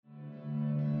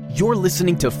You're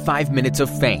listening to 5 Minutes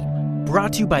of Fame,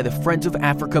 brought to you by the Friends of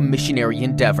Africa Missionary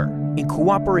Endeavor, in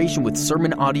cooperation with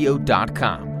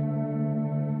SermonAudio.com.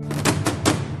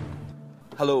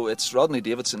 Hello, it's Rodney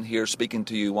Davidson here speaking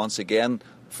to you once again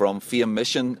from Fame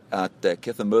Mission at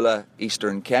Kithamula,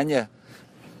 Eastern Kenya.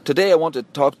 Today I want to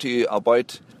talk to you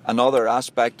about another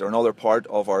aspect or another part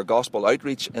of our gospel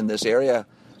outreach in this area,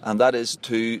 and that is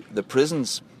to the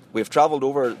prisons. We've travelled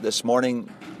over this morning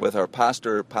with our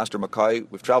pastor, Pastor Mackay.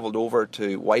 We've travelled over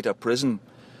to Waita Prison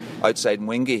outside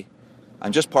Mwingi.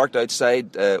 I'm just parked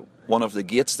outside one of the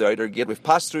gates, the outer gate. We've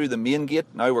passed through the main gate.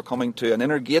 Now we're coming to an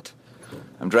inner gate.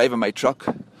 I'm driving my truck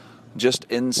just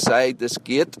inside this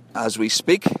gate as we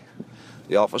speak.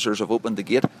 The officers have opened the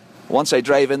gate. Once I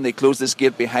drive in, they close this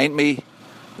gate behind me.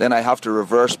 Then I have to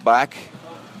reverse back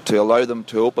to allow them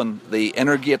to open the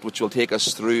inner gate, which will take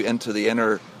us through into the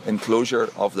inner enclosure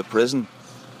of the prison.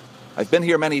 I've been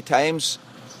here many times.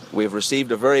 We've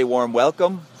received a very warm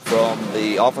welcome from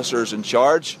the officers in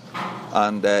charge,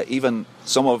 and even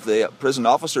some of the prison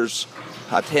officers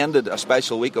attended a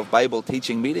special week of Bible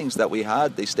teaching meetings that we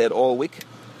had. They stayed all week,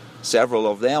 several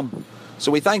of them.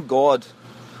 So we thank God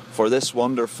for this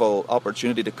wonderful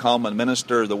opportunity to come and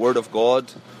minister the Word of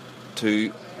God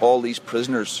to all these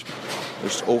prisoners.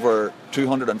 There's over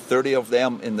 230 of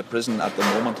them in the prison at the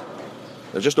moment.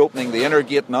 They're just opening the inner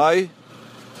gate now,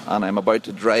 and I'm about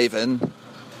to drive in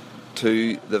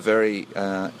to the very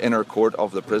inner court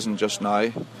of the prison just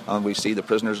now, and we see the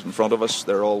prisoners in front of us.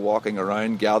 They're all walking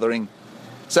around, gathering.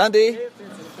 Sandy,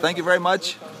 thank you very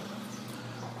much.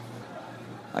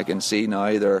 I can see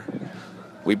now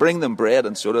we bring them bread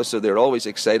and soda, so they're always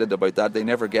excited about that. They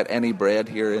never get any bread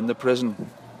here in the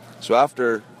prison. So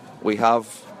after we have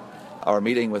our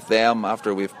meeting with them,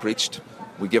 after we've preached,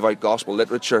 we give out gospel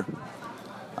literature,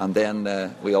 and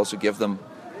then we also give them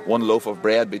one loaf of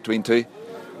bread between two.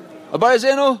 Habari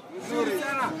zenu?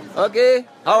 Okay,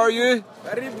 how are you?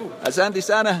 Asante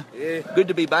sana. Good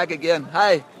to be back again.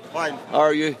 Hi. Fine. How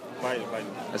are you? Fine.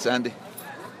 Asante.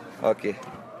 Okay.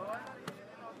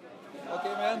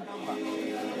 Okay, man.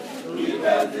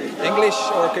 English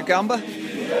or Kikamba?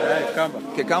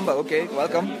 Kikamba, okay.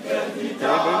 Welcome.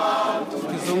 Karibu.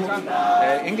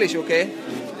 English, okay.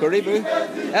 Karibu.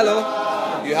 Hello.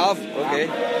 You have? Okay.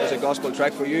 There's a gospel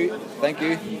tract for you. Thank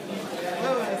you.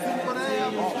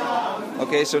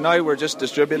 Okay, so now we're just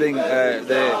distributing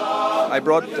I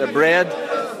brought bread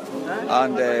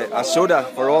and a soda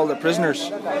for all the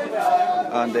prisoners,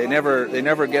 and they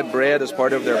never get bread as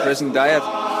part of their prison diet,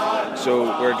 so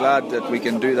we're glad that we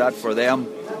can do that for them.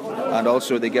 And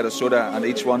also they get a soda, and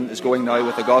each one is going now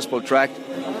with a gospel tract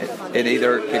in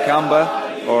either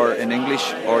Kikamba or in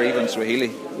English or even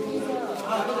Swahili.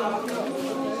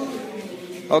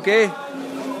 Okay,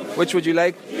 which would you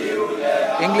like?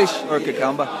 English or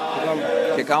Kikamba?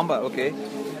 Kikamba, okay.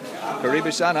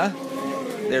 Karibu sana.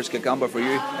 There's Kikamba for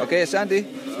you. Okay, Sandy.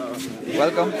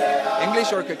 Welcome.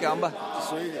 English or Kikamba?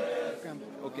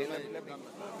 Okay, let me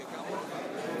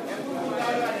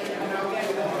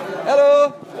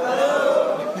Hello.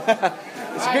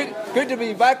 It's good to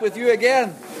be back with you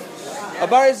again.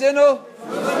 Habari zenu?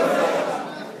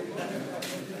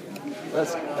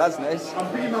 That's nice.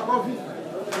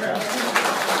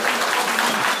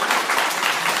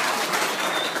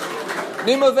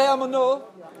 Nimevea mno.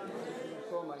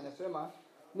 Soma inasema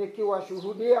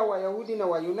nikiwashuhudia Wayahudi na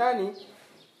Wayunani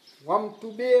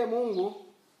wamtubie Mungu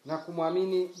na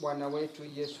kumwamini Bwana wetu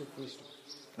Yesu Kristo.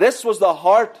 This was the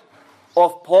heart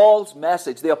of Paul's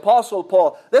message, the Apostle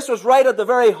Paul. This was right at the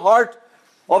very heart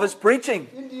of his preaching.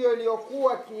 Ndio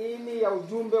iliyokuwa kiini ya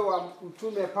ujumbe wa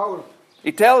mtume Paulo.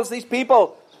 He tells these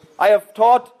people, I have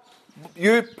taught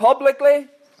you publicly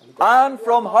and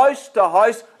from house to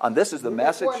house, and this is the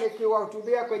message.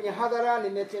 Nikiwahutubia kwenye hadhara,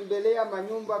 nimetembelea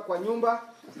manyumba kwa nyumba.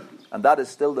 And that is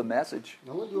still the message.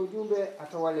 Na huo ndio ujumbe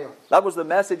hata wa leo. That was the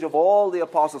message of all the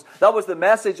apostles. That was the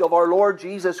message of our Lord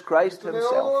Jesus Christ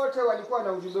himself. Wote walikuwa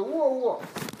na ujumbe huo.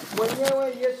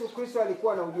 Mwenyewe Yesu Kristo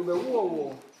alikuwa na ujumbe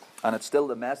huo. And it's still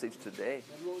the message today.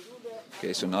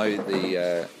 Okay, so now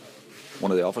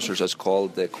one of the officers has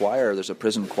called the choir. There's a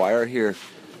prison choir here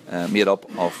made up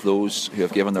of those who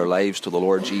have given their lives to the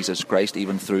Lord Jesus Christ,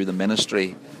 even through the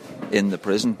ministry in the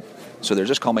prison. So they're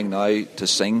just coming now to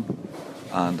sing,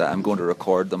 and I'm going to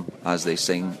record them as they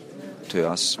sing to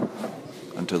us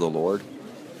and to the Lord.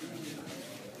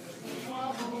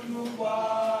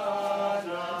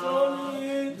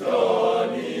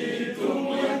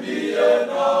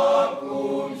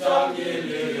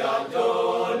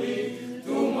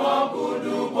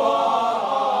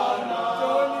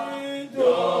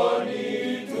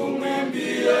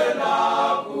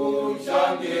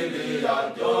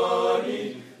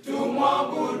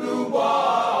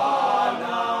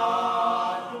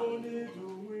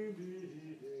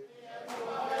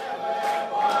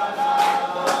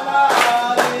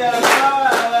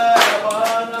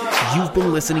 You've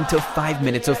been listening to 5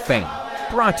 Minutes of Fame,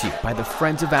 brought to you by the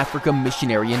Friends of Africa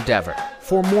Missionary Endeavor.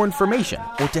 For more information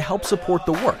or to help support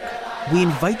the work, we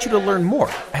invite you to learn more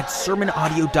at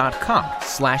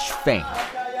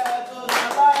sermonaudio.com/fame.